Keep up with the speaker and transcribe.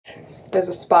There's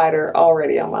a spider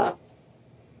already on my...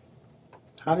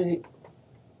 How did you...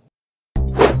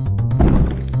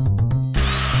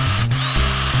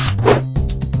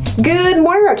 Good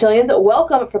morning, Reptilians.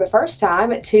 Welcome for the first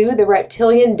time to the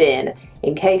Reptilian Den.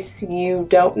 In case you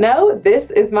don't know, this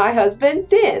is my husband,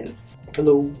 Den.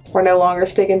 Hello. We're no longer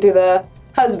sticking to the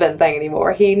husband thing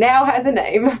anymore. He now has a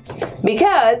name.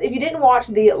 Because if you didn't watch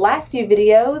the last few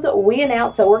videos, we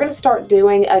announced that we're going to start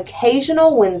doing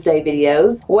occasional Wednesday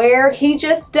videos where he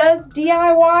just does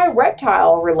DIY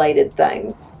reptile related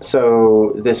things.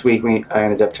 So this week I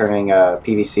ended up turning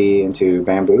PVC into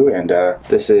bamboo, and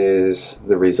this is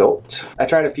the result. I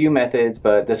tried a few methods,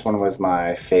 but this one was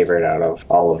my favorite out of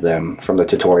all of them from the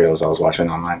tutorials I was watching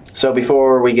online. So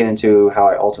before we get into how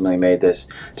I ultimately made this,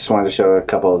 just wanted to show a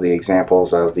couple of the examples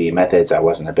of the methods I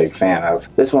wasn't a big fan of.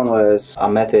 This one was a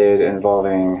method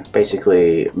involving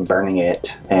basically burning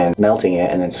it and melting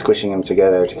it and then squishing them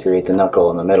together to create the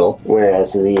knuckle in the middle,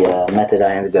 whereas the method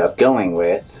I ended up going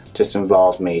with just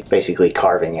involved me basically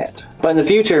carving it. But in the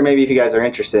future, maybe if you guys are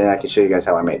interested, I can show you guys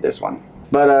how I made this one.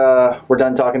 But we're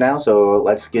done talking now, so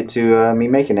let's get to me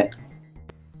making it.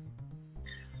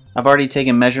 I've already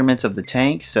taken measurements of the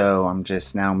tank, so I'm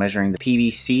just now measuring the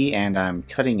PVC and I'm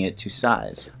cutting it to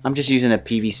size. I'm just using a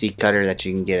PVC cutter that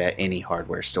you can get at any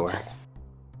hardware store.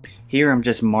 Here I'm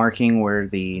just marking where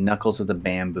the knuckles of the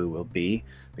bamboo will be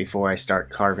before I start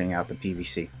carving out the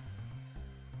PVC.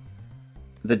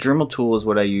 The Dremel tool is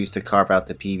what I use to carve out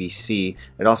the PVC.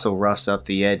 It also roughs up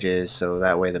the edges so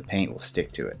that way the paint will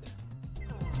stick to it.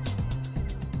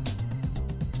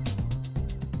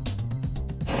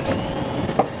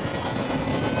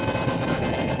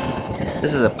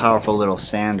 This is a powerful little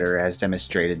sander as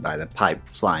demonstrated by the pipe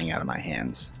flying out of my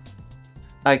hands.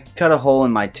 I cut a hole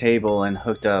in my table and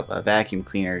hooked up a vacuum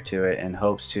cleaner to it in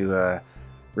hopes to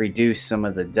reduce some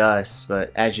of the dust,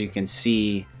 but as you can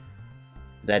see,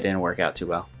 that didn't work out too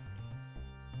well.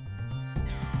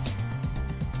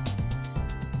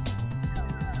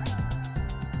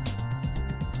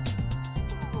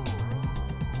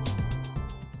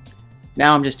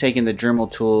 Now I'm just taking the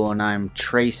Dremel tool and I'm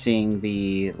tracing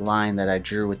the line that I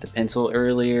drew with the pencil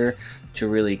earlier to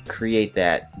really create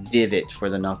that divot for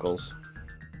the knuckles.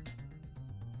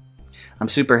 I'm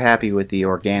super happy with the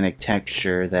organic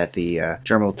texture that the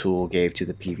Dremel tool gave to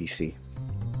the PVC.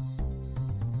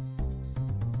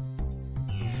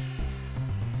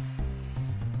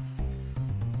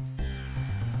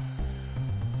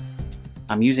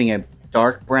 I'm using a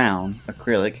dark brown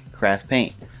acrylic craft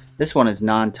paint. This one is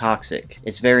non-toxic.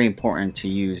 It's very important to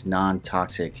use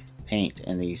non-toxic paint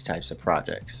in these types of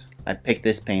projects. I picked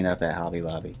this paint up at Hobby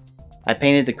Lobby. I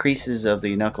painted the creases of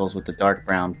the knuckles with the dark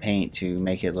brown paint to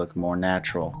make it look more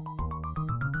natural.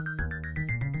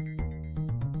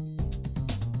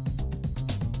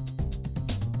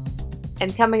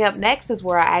 And coming up next is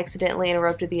where I accidentally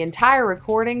interrupted the entire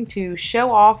recording to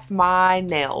show off my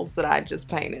nails that I just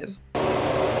painted.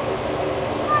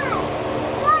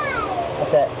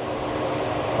 What's that?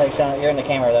 You're in the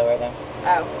camera though right now.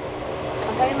 Oh.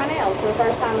 I'm painting my nails for the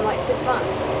first time in like 6 months.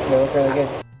 They look really good.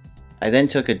 I then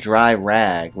took a dry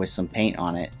rag with some paint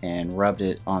on it and rubbed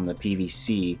it on the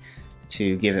PVC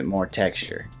to give it more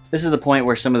texture. This is the point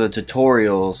where some of the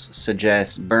tutorials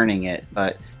suggest burning it,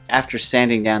 but after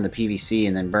sanding down the PVC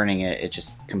and then burning it, it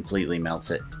just completely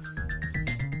melts it.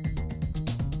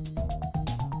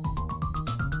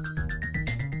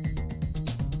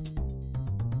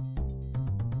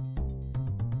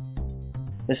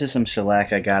 This is some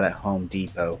shellac I got at Home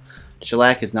Depot.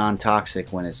 Shellac is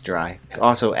non-toxic when it's dry. It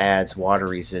also adds water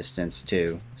resistance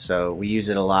too, so we use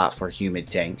it a lot for humid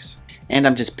tanks. And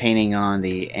I'm just painting on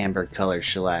the amber colored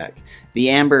shellac. The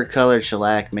amber colored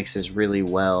shellac mixes really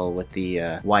well with the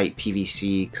white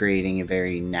PVC, creating a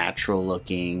very natural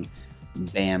looking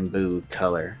bamboo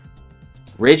color.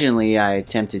 Originally I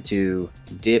attempted to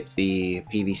dip the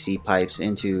PVC pipes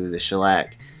into the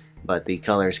shellac, but the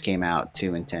colors came out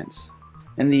too intense.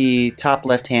 In the top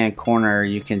left hand corner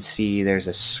you can see there's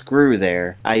a screw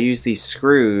there. I use these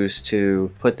screws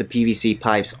to put the PVC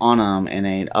pipes on them in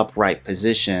an upright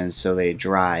position so they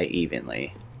dry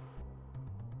evenly.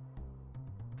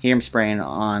 Here I'm spraying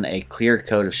on a clear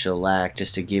coat of shellac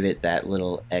just to give it that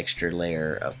little extra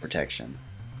layer of protection.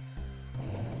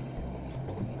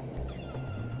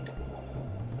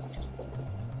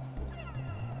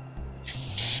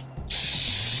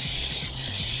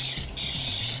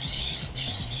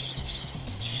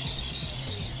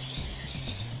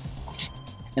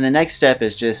 And the next step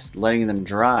is just letting them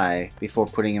dry before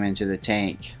putting them into the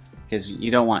tank, because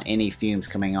you don't want any fumes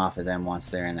coming off of them once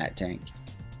they're in that tank.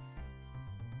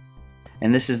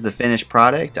 And this is the finished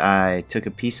product. I took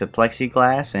a piece of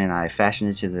plexiglass and I fashioned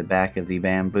it to the back of the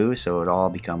bamboo so it would all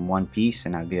become one piece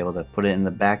and I'd be able to put it in the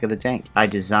back of the tank. I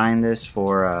designed this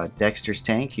for Dexter's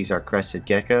tank. He's our crested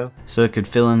gecko, so it could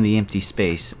fill in the empty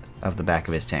space of the back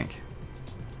of his tank.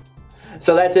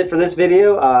 So that's it for this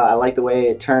video. I like the way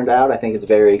it turned out. I think it's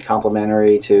very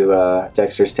complimentary to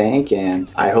Dexter's tank,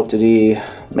 and I hope to be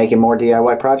making more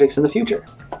DIY projects in the future.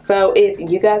 So if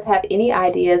you guys have any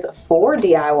ideas for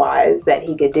DIYs that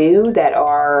he could do that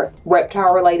are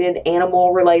reptile related,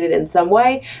 animal related in some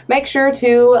way, make sure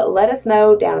to let us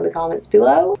know down in the comments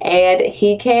below and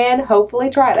he can hopefully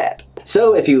try that.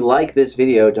 So if you like this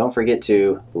video, don't forget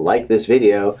to like this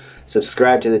video,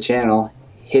 subscribe to the channel,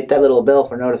 hit that little bell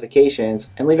for notifications,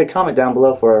 and leave a comment down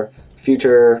below for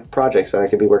future projects that I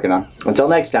could be working on. Until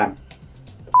next time.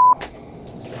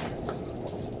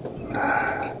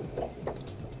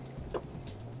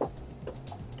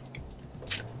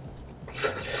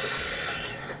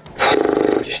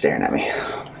 You're staring at me.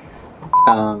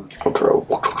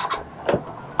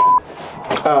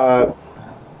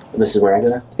 This is where I do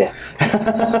that? Yeah.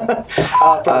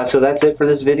 So that's it for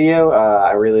this video.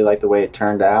 I really like the way it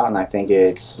turned out, and I think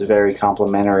it's very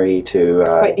complimentary to...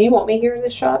 Wait, do you want me here in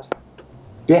this shot?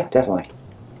 Yeah, definitely.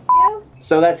 Yeah.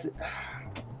 So that's...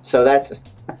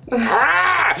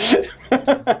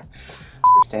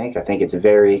 Tank. I think it's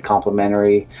very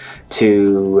complimentary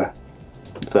to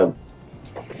the...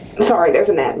 Sorry, there's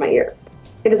an ad in my ear.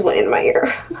 It just went in my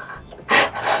ear.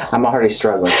 I'm already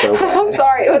struggling so bad. I'm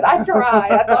sorry, I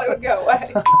tried. I thought it would go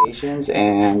away.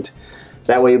 And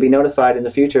that way you'll be notified in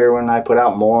the future when I put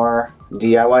out more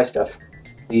DIY stuff.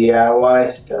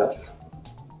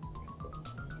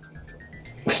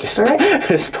 Alright.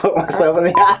 Just put myself in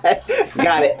the eye.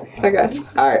 Got it. Okay.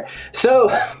 Alright. So,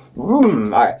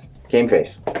 alright. Game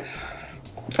face.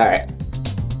 Alright.